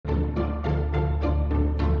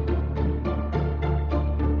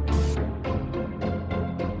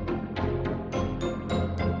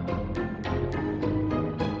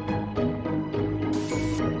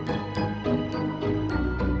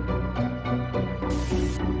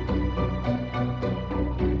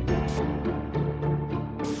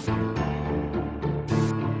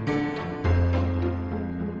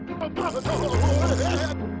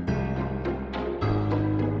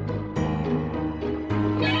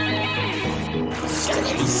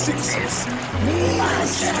6's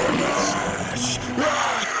Monster Mash.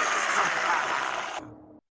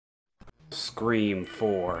 Scream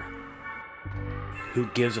 4. Who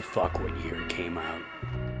gives a fuck what year it came out?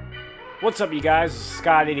 What's up, you guys? This is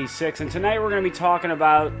Scott86, and tonight we're going to be talking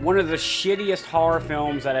about one of the shittiest horror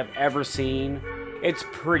films that I've ever seen. It's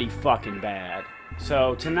pretty fucking bad.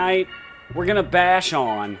 So tonight, we're going to bash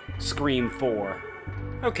on Scream 4.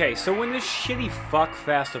 Okay, so when this shitty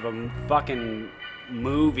fuckfest of a fucking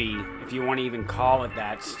movie, if you want to even call it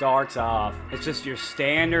that, starts off, it's just your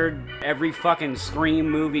standard, every fucking Scream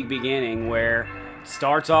movie beginning where it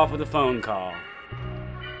starts off with a phone call.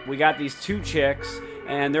 We got these two chicks,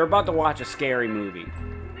 and they're about to watch a scary movie.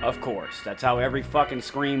 Of course, that's how every fucking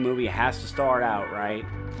Scream movie has to start out, right?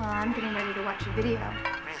 Well, I'm getting ready to watch a video.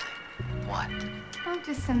 Really? What? Oh,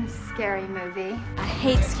 just some scary movie. I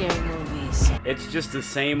hate scary movies. It's just the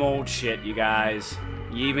same old shit, you guys.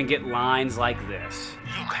 You even get lines like this.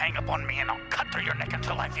 You hang up on me and I'll cut through your neck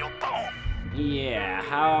until I feel bone. Yeah,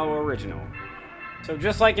 how original. So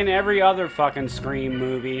just like in every other fucking Scream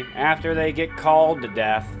movie, after they get called to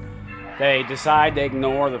death, they decide to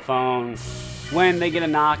ignore the phone when they get a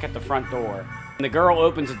knock at the front door. And the girl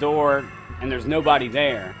opens the door and there's nobody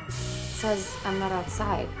there. It says I'm not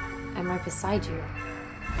outside. I'm right beside you.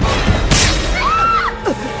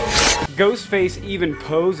 Ghostface even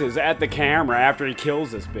poses at the camera after he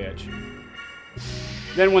kills this bitch.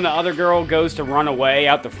 Then when the other girl goes to run away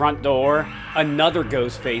out the front door, another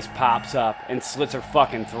Ghostface pops up and slits her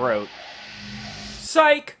fucking throat.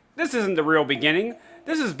 Psych! This isn't the real beginning.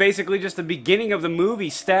 This is basically just the beginning of the movie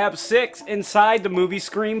Stab 6 inside the movie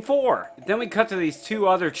Scream 4. Then we cut to these two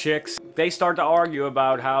other chicks. They start to argue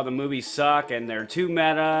about how the movies suck and they're too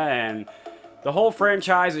meta and the whole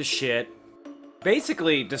franchise is shit.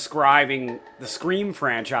 Basically describing the Scream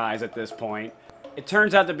franchise at this point. It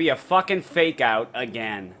turns out to be a fucking fake out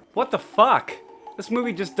again. What the fuck? This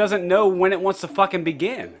movie just doesn't know when it wants to fucking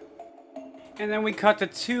begin. And then we cut to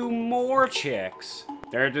two more chicks.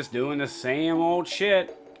 They're just doing the same old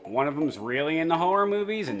shit. One of them's really into horror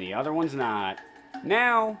movies and the other one's not.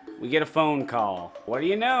 Now, we get a phone call. What do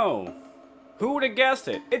you know? Who would have guessed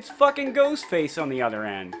it? It's fucking Ghostface on the other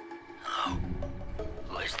end.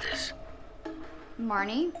 Who is this?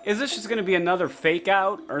 Marnie? Is this just gonna be another fake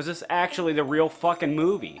out, or is this actually the real fucking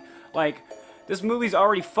movie? Like, this movie's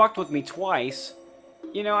already fucked with me twice.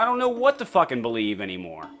 You know, I don't know what to fucking believe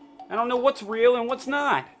anymore. I don't know what's real and what's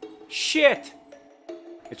not. Shit!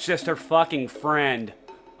 It's just her fucking friend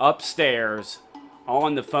upstairs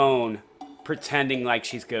on the phone pretending like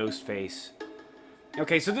she's Ghostface.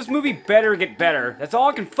 Okay, so this movie better get better. That's all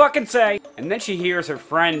I can fucking say. And then she hears her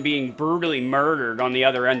friend being brutally murdered on the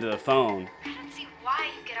other end of the phone. I don't see why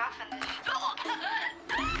you get off on this.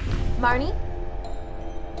 Marnie?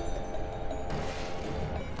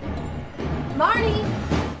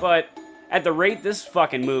 Marnie? But at the rate this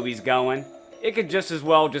fucking movie's going, it could just as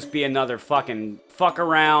well just be another fucking fuck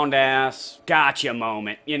around ass gotcha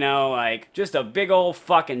moment, you know, like just a big old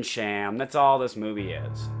fucking sham. That's all this movie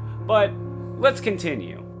is. But let's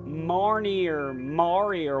continue. Marnie or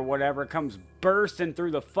Mari or whatever comes bursting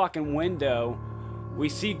through the fucking window. We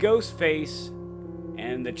see Ghostface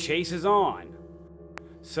and the chase is on.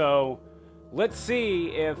 So let's see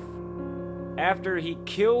if after he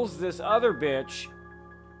kills this other bitch,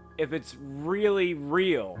 if it's really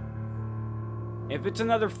real. If it's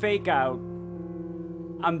another fake out,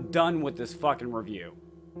 I'm done with this fucking review.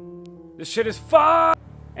 This shit is fuck!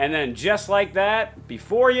 And then just like that,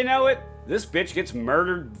 before you know it, this bitch gets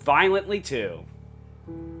murdered violently too.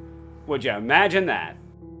 Would you imagine that?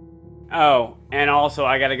 Oh, and also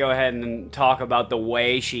I gotta go ahead and talk about the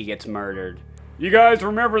way she gets murdered. You guys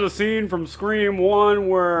remember the scene from Scream 1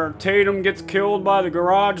 where Tatum gets killed by the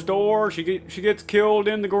garage door? She gets killed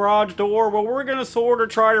in the garage door? Well, we're gonna sort of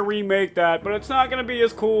try to remake that, but it's not gonna be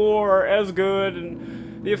as cool or as good,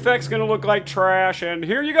 and the effect's gonna look like trash, and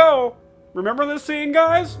here you go! Remember this scene,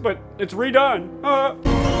 guys? But it's redone.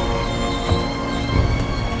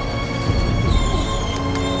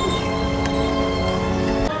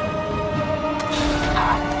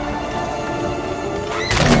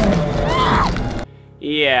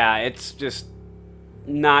 Yeah, it's just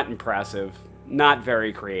not impressive, not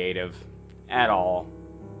very creative at all.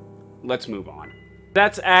 Let's move on.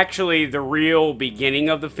 That's actually the real beginning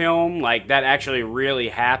of the film. Like, that actually really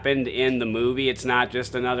happened in the movie. It's not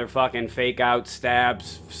just another fucking fake out stab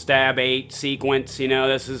 8 sequence, you know,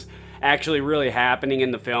 this is actually really happening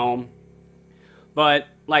in the film. But,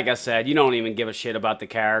 like I said, you don't even give a shit about the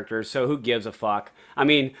characters, so who gives a fuck? I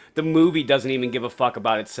mean, the movie doesn't even give a fuck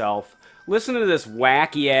about itself. Listen to this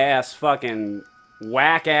wacky-ass, fucking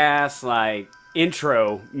whack-ass, like,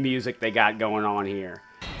 intro music they got going on here.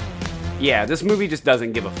 Yeah, this movie just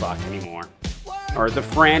doesn't give a fuck anymore. Or the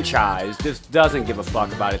franchise just doesn't give a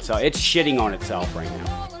fuck about itself. It's shitting on itself right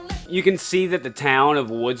now. You can see that the town of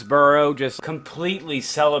Woodsboro just completely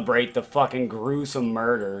celebrate the fucking gruesome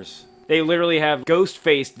murders. They literally have ghost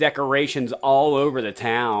face decorations all over the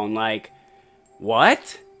town. Like,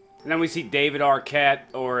 what? And then we see David Arquette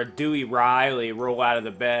or Dewey Riley roll out of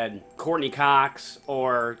the bed. Courtney Cox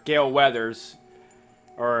or Gail Weathers.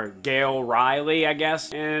 Or Gail Riley, I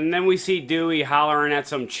guess. And then we see Dewey hollering at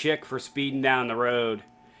some chick for speeding down the road.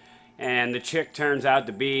 And the chick turns out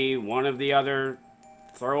to be one of the other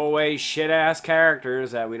throwaway shit-ass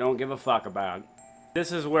characters that we don't give a fuck about.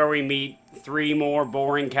 This is where we meet 3 more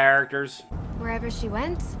boring characters. Wherever she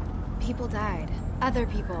went, people died. Other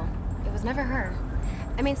people. It was never her.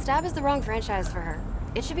 I mean, Stab is the wrong franchise for her.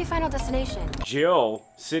 It should be Final Destination. Jill,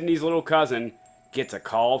 Sydney's little cousin, gets a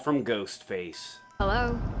call from Ghostface.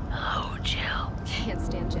 Hello? Hello, Jill. Can't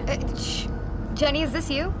stand Jen. Shh. Jenny, is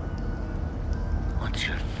this you? What's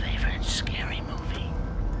your favorite scary movie?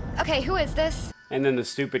 Okay, who is this? And then the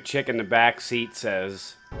stupid chick in the back seat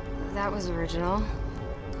says, That was original.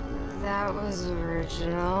 That was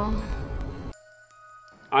original.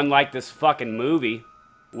 unlike this fucking movie,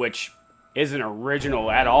 which isn't original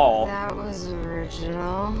at all. That was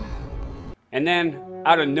original. And then,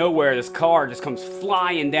 out of nowhere, this car just comes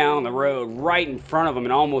flying down the road right in front of him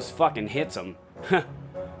and almost fucking hits him.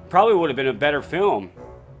 Probably would have been a better film.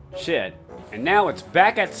 Shit. And now it's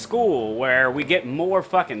back at school where we get more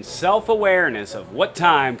fucking self-awareness of what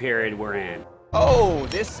time period we're in. Oh,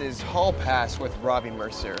 this is Hall Pass with Robbie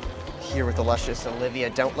Mercer. Here with the luscious Olivia.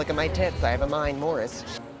 Don't look at my tits, I have a mind,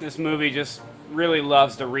 Morris. This movie just really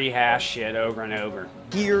loves to rehash shit over and over.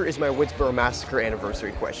 Here is my Woodsboro Massacre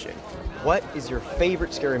anniversary question. What is your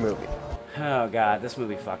favorite scary movie? Oh god, this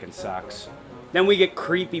movie fucking sucks. Then we get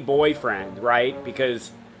Creepy Boyfriend, right?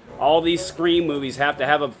 Because all these Scream movies have to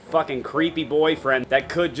have a fucking creepy boyfriend that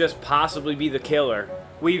could just possibly be the killer.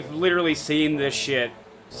 We've literally seen this shit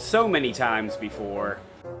so many times before.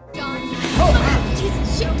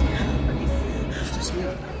 Jesus, shoot! It's just me.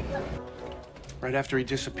 Right after he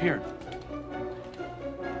disappeared.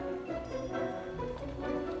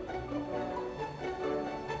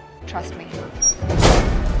 Trust me.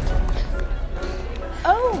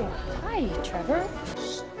 Oh, hi, Trevor.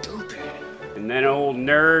 And then old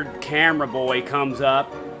nerd camera boy comes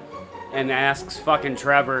up and asks fucking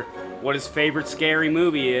Trevor what his favorite scary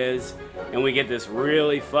movie is, and we get this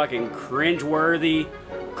really fucking cringeworthy,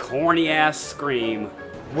 corny-ass scream.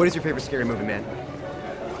 What is your favorite scary movie, man?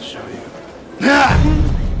 I'll show you.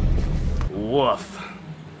 Woof.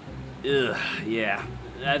 Ugh, yeah,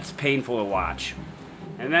 that's painful to watch.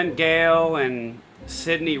 And then Gail and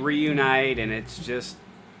Sydney reunite, and it's just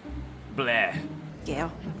bleh.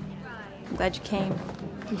 Gail, I'm glad you came.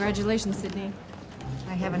 Congratulations, Sydney.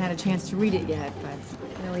 I haven't had a chance to read it yet, but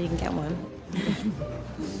I know where you can get one.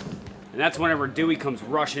 And that's whenever Dewey comes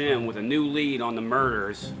rushing in with a new lead on the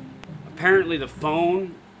murders. Apparently the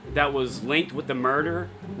phone that was linked with the murder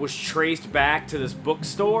was traced back to this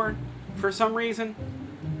bookstore for some reason.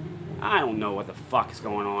 I don't know what the fuck is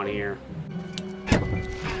going on here.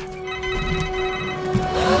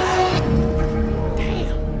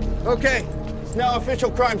 Okay, it's now official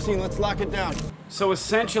crime scene. Let's lock it down. So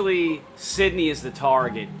essentially, Sydney is the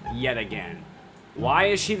target yet again. Why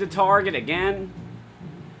is she the target again?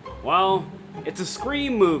 Well, it's a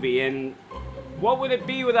Scream movie, and what would it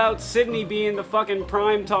be without Sydney being the fucking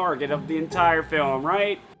prime target of the entire film,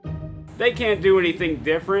 right? They can't do anything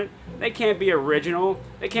different. They can't be original.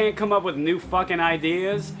 They can't come up with new fucking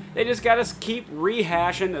ideas. They just gotta keep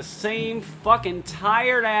rehashing the same fucking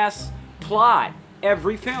tired-ass plot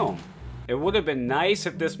every film. It would have been nice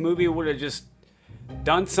if this movie would have just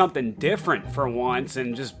done something different for once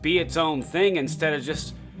and just be its own thing instead of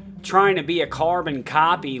just trying to be a carbon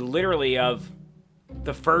copy, literally, of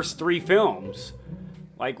the first 3 films.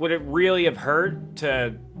 Like, would it really have hurt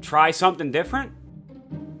to try something different?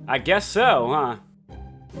 I guess so, huh?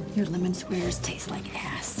 Your lemon squares taste like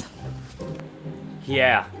ass.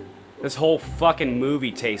 Yeah, this whole fucking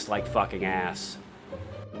movie tastes like fucking ass.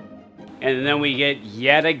 And then we get,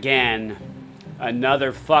 yet again,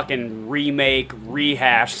 another fucking remake,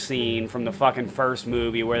 rehash scene from the fucking first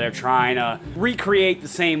movie where they're trying to recreate the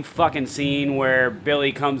same fucking scene where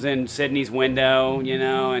Billy comes in Sydney's window, you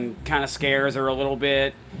know, and kind of scares her a little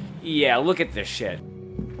bit. Yeah, look at this shit.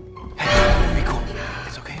 Be cool.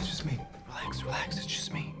 It's okay, it's just me. Relax, relax, it's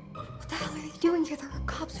just me. What the hell are they doing here? There are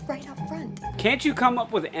cops right out front. Can't you come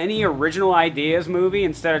up with any original ideas, movie,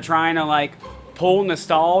 instead of trying to, like, pull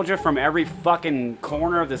nostalgia from every fucking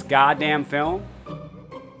corner of this goddamn film?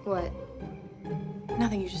 What?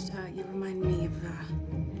 Nothing, you remind me of,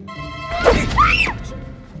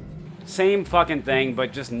 Same fucking thing,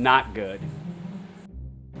 but just not good.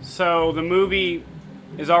 So, the movie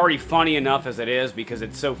is already funny enough as it is because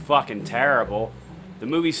it's so fucking terrible. The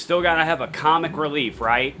movie's still gotta have a comic relief,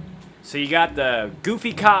 right? So you got the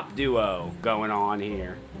goofy cop duo going on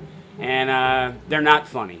here. And, they're not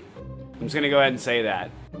funny. I'm just gonna go ahead and say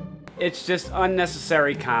that. It's just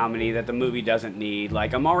unnecessary comedy that the movie doesn't need.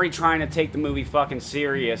 Like, I'm already trying to take the movie fucking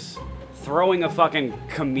serious. Throwing a fucking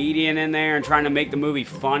comedian in there and trying to make the movie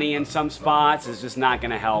funny in some spots is just not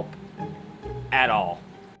gonna help at all.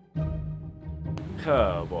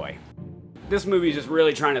 Oh boy. This movie's just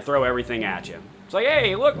really trying to throw everything at you. It's like,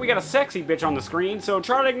 hey, look, we got a sexy bitch on the screen, so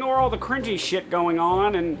try to ignore all the cringy shit going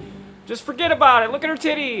on and just forget about it. Look at her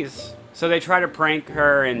titties. So they try to prank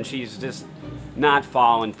her and she's just not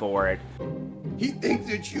falling for it. He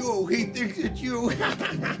thinks it's you. He thinks it's you.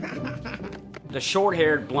 The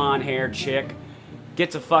short-haired, blonde-haired chick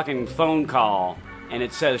gets a fucking phone call and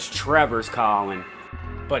it says Trevor's calling,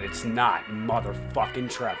 but it's not motherfucking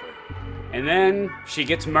Trevor. And then she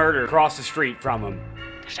gets murdered across the street from him.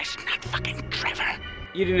 That's not fucking Trevor.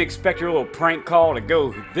 You didn't expect your little prank call to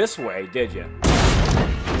go this way, did you?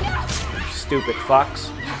 Stupid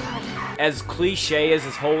fucks. As cliche as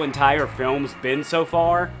this whole entire film's been so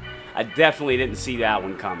far, I definitely didn't see that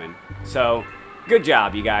one coming. So, good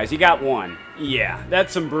job, you guys. You got one. Yeah,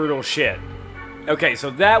 that's some brutal shit. Okay,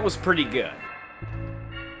 so that was pretty good.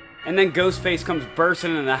 And then Ghostface comes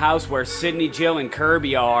bursting into the house where Sydney, Jill, and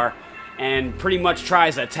Kirby are, and pretty much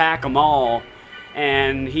tries to attack them all.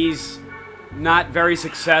 And he's not very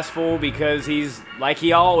successful because he's like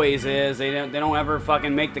he always is. They don't ever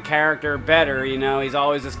fucking make the character better, you know. He's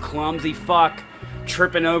always this clumsy fuck,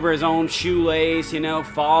 tripping over his own shoelace, you know,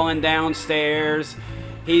 falling downstairs.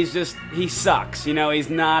 He sucks, you know. He's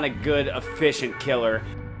not a good, efficient killer.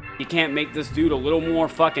 You can't make this dude a little more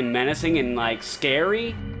fucking menacing and, like,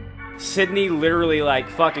 scary? Sydney literally, like,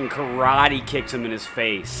 fucking karate kicks him in his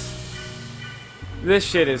face. This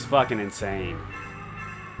shit is fucking insane.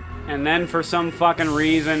 And then for some fucking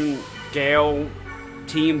reason, Gale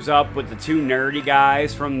teams up with the two nerdy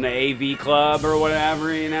guys from the AV club or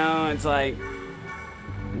whatever, you know? It's like,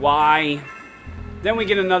 why? Then we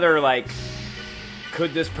get another, like,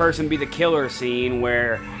 could this person be the killer scene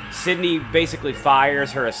where Sydney basically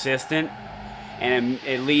fires her assistant and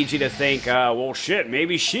it leads you to think, well shit,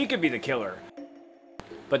 maybe she could be the killer.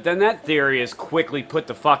 But then that theory is quickly put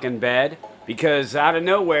to fucking bed because out of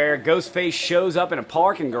nowhere, Ghostface shows up in a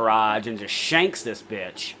parking garage and just shanks this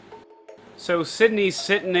bitch. So Sydney's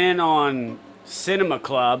sitting in on Cinema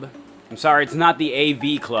Club. I'm sorry, it's not the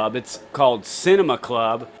AV Club, it's called Cinema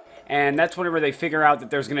Club. And that's whenever they figure out that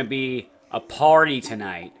there's gonna be a party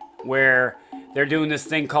tonight where they're doing this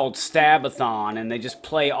thing called Stab-a-thon and they just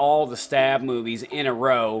play all the Stab movies in a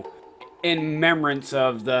row in remembrance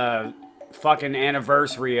of the fucking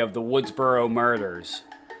anniversary of the Woodsboro murders.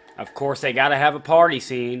 Of course, they gotta have a party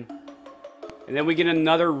scene. And then we get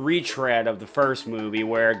another retread of the first movie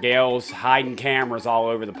where Gale's hiding cameras all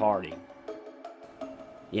over the party.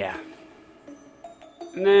 Yeah.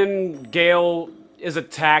 And then Gale is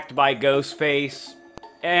attacked by Ghostface.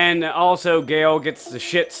 And also Gale gets the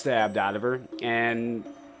shit stabbed out of her. And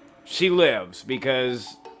she lives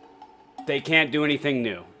because they can't do anything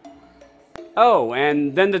new. Oh,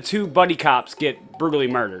 and then the two buddy cops get brutally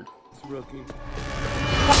murdered. Rookie.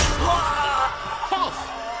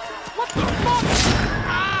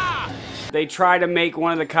 They try to make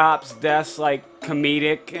one of the cops' deaths, like,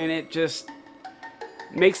 comedic, and it just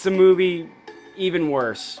makes the movie even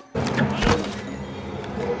worse.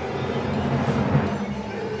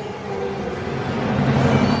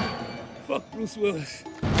 Fuck Bruce Willis.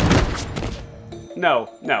 No,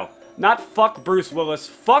 not fuck Bruce Willis.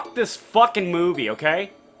 Fuck this fucking movie,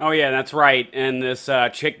 okay? Oh yeah, that's right, and this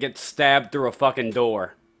chick gets stabbed through a fucking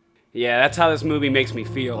door. Yeah, that's how this movie makes me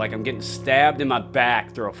feel, like I'm getting stabbed in my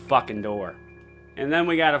back through a fucking door. And then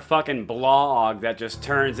we got a fucking blog that just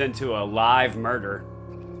turns into a live murder.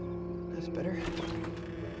 That's better.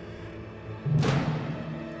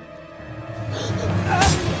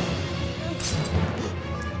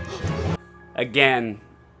 Again,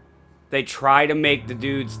 they try to make the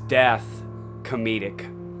dude's death comedic.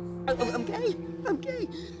 I'm gay. I'm gay.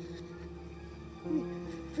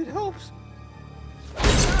 If it helps.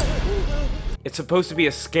 It's supposed to be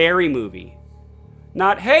a scary movie.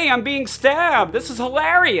 Not, hey, I'm being stabbed, this is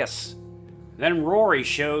hilarious. Then Rory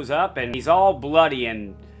shows up and he's all bloody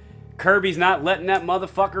and Kirby's not letting that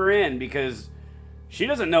motherfucker in because She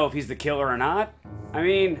doesn't know if he's the killer or not. I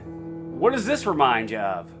mean, what does this remind you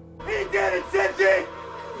of? He did it, Cindy!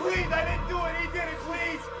 Please, I didn't do it. He did it,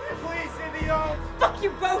 please. Please, Cindy, oh. Fuck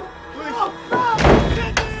you both!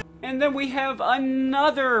 And then we have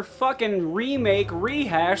another fucking remake,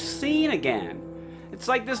 rehash scene again. It's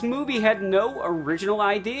like this movie had no original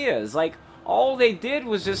ideas. Like, all they did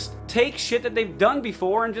was just take shit that they've done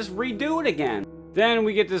before and just redo it again. Then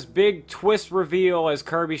we get this big twist reveal as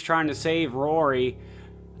Kirby's trying to save Rory.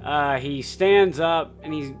 He stands up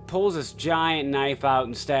and he pulls this giant knife out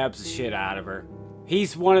and stabs the shit out of her.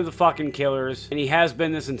 He's one of the fucking killers, and he has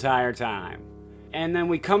been this entire time. And then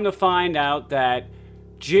we come to find out that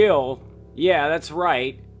Jill, yeah, that's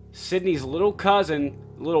right, Sydney's little cousin,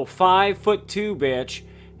 little 5'2" bitch,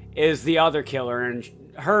 is the other killer, and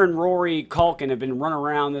her and Rory Culkin have been running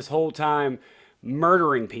around this whole time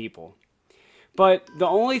murdering people. But the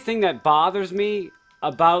only thing that bothers me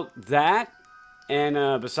about that,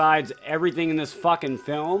 and besides everything in this fucking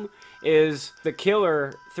film, is the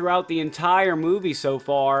killer throughout the entire movie so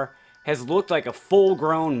far has looked like a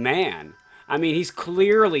full-grown man. I mean, he's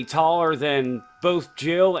clearly taller than both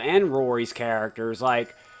Jill and Rory's characters.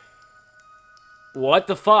 Like, what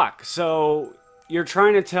the fuck? So, you're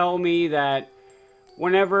trying to tell me that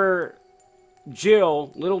whenever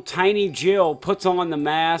Jill, little tiny Jill, puts on the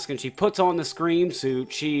mask and she puts on the Scream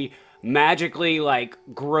suit, she magically, like,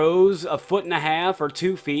 grows 1.5 or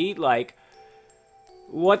 2 feet? Like,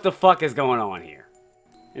 what the fuck is going on here?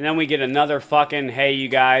 And then we get another fucking, hey, you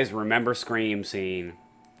guys, remember Scream scene.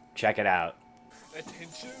 Check it out.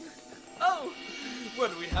 Attention. Oh,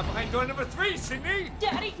 what do we have behind door number 3, Sydney?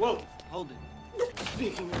 Daddy! Whoa, hold it.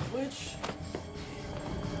 Speaking of which...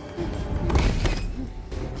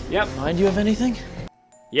 Yep. Mind you of anything?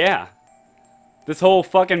 Yeah. This whole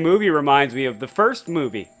fucking movie reminds me of the first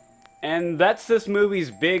movie. And that's this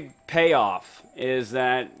movie's big payoff, is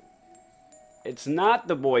that it's not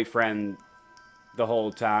the boyfriend the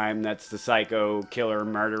whole time that's the psycho killer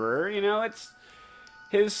murderer, you know, it's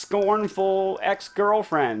his scornful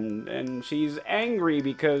ex-girlfriend, and she's angry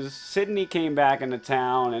because Sydney came back into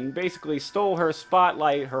town and basically stole her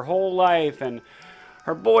spotlight her whole life, and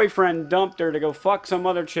her boyfriend dumped her to go fuck some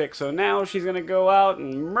other chick, so now she's gonna go out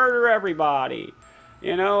and murder everybody,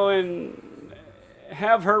 you know, and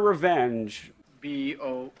have her revenge.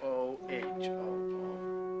 B-O-O-H-O-O.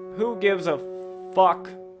 Who gives a fuck?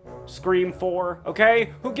 Scream 4,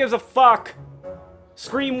 okay? Who gives a fuck?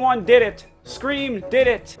 Scream 1 did it. Scream did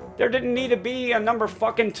it. There didn't need to be a number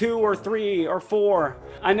fucking 2 or 3 or 4.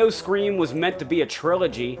 I know Scream was meant to be a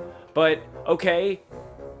trilogy, but okay,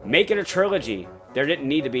 make it a trilogy. There didn't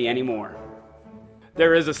need to be any more.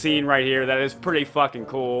 There is a scene right here that is pretty fucking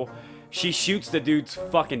cool. She shoots the dude's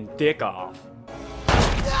fucking dick off.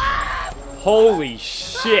 Holy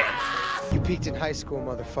shit. You peaked in high school,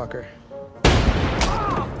 motherfucker.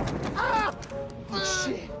 Oh,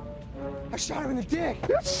 shit. I shot him in the dick.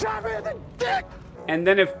 You shot me in the dick! And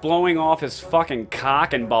then if blowing off his fucking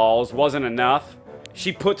cock and balls wasn't enough,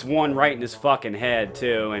 she puts one right in his fucking head,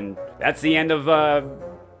 too. And that's the end of,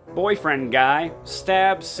 boyfriend guy.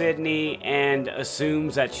 Stabs Sydney and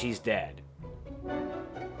assumes that she's dead.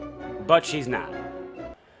 But she's not.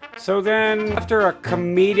 So then, after a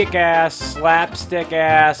comedic-ass,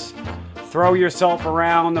 slapstick-ass, throw yourself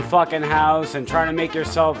around the fucking house and try to make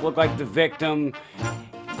yourself look like the victim,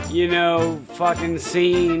 you know, fucking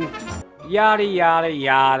scene, yada yada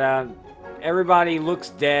yada. Everybody looks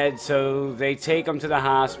dead, so they take them to the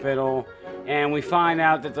hospital, and we find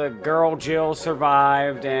out that the girl Jill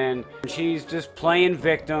survived, and she's just playing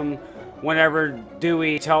victim whenever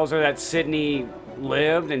Dewey tells her that Sydney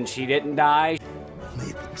lived and she didn't die.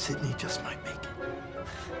 Sydney just might make it.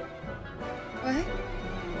 What?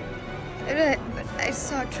 I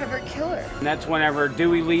saw Trevor kill her. And that's whenever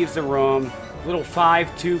Dewey leaves the room, little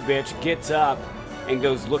 5'2" bitch gets up and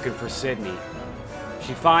goes looking for Sydney.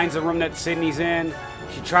 She finds the room that Sydney's in,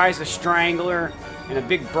 she tries to strangle her, and a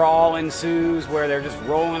big brawl ensues where they're just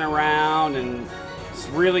rolling around, and it's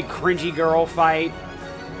a really cringy girl fight,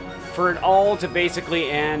 for it all to basically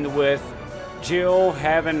end with Jill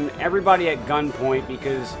having everybody at gunpoint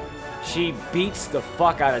because she beats the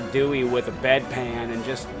fuck out of Dewey with a bedpan and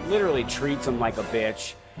just literally treats him like a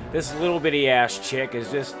bitch. This little bitty ass chick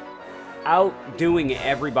is just outdoing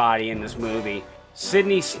everybody in this movie.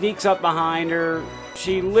 Sydney sneaks up behind her,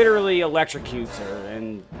 she literally electrocutes her,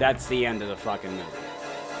 and that's the end of the fucking movie.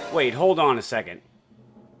 Wait, hold on a second.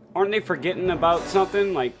 Aren't they forgetting about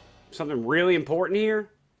something? Like, something really important here?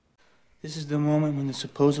 This is the moment when the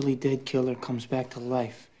supposedly dead killer comes back to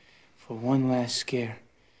life for one last scare.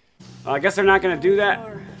 I guess they're not gonna do that.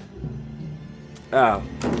 Oh.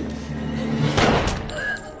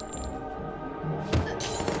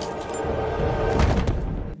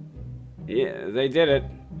 Yeah, they did it.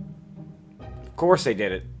 Of course they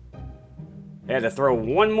did it. They had to throw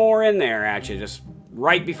one more in there at you just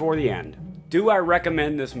right before the end. Do I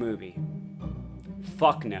recommend this movie?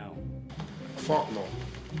 Fuck no. Fuck no.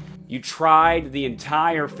 You tried the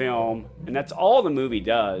entire film, and that's all the movie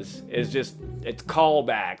does, is just, it's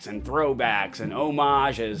callbacks and throwbacks and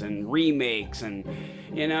homages and remakes and,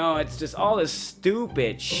 you know, it's just all this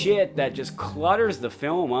stupid shit that just clutters the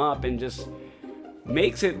film up and just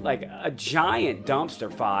makes it like a giant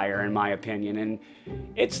dumpster fire, in my opinion, and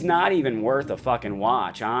it's not even worth a fucking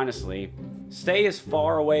watch, honestly. Stay as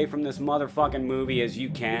far away from this motherfucking movie as you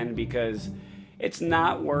can, because it's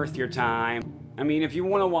not worth your time. I mean, if you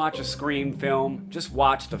want to watch a Scream film, just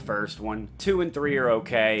watch the first one. 2 and 3 are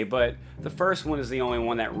okay, but the first one is the only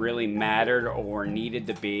one that really mattered or needed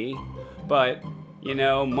to be. But, you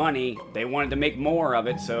know, money, they wanted to make more of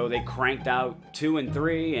it, so they cranked out 2 and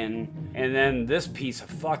 3, and then this piece of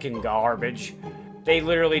fucking garbage, they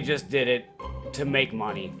literally just did it to make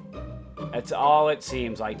money. That's all it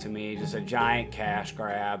seems like to me, just a giant cash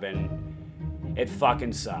grab, and it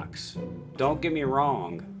fucking sucks. Don't get me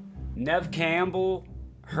wrong. Neve Campbell,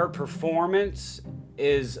 her performance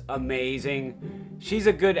is amazing. She's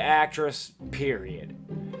a good actress, period.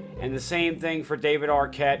 And the same thing for David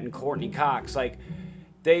Arquette and Courtney Cox. Like,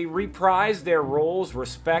 they reprised their roles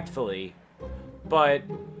respectfully, but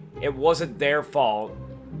it wasn't their fault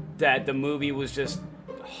that the movie was just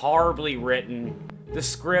horribly written. The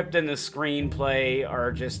script and the screenplay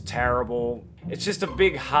are just terrible. It's just a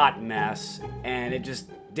big hot mess, and it just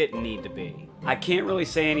didn't need to be. I can't really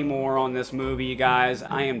say any more on this movie, you guys.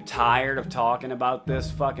 I am tired of talking about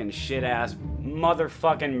this fucking shit-ass,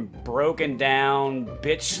 motherfucking broken down,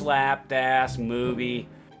 bitch-slapped ass movie.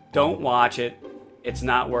 Don't watch it. It's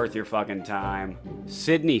not worth your fucking time.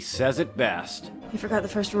 Sydney says it best. You forgot the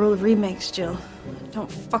first rule of remakes, Jill.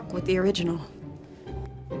 Don't fuck with the original.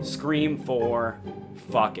 Scream 4,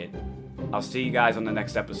 fuck it. I'll see you guys on the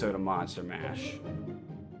next episode of Monster Mash.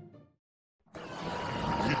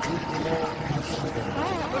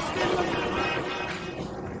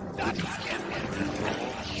 Let's get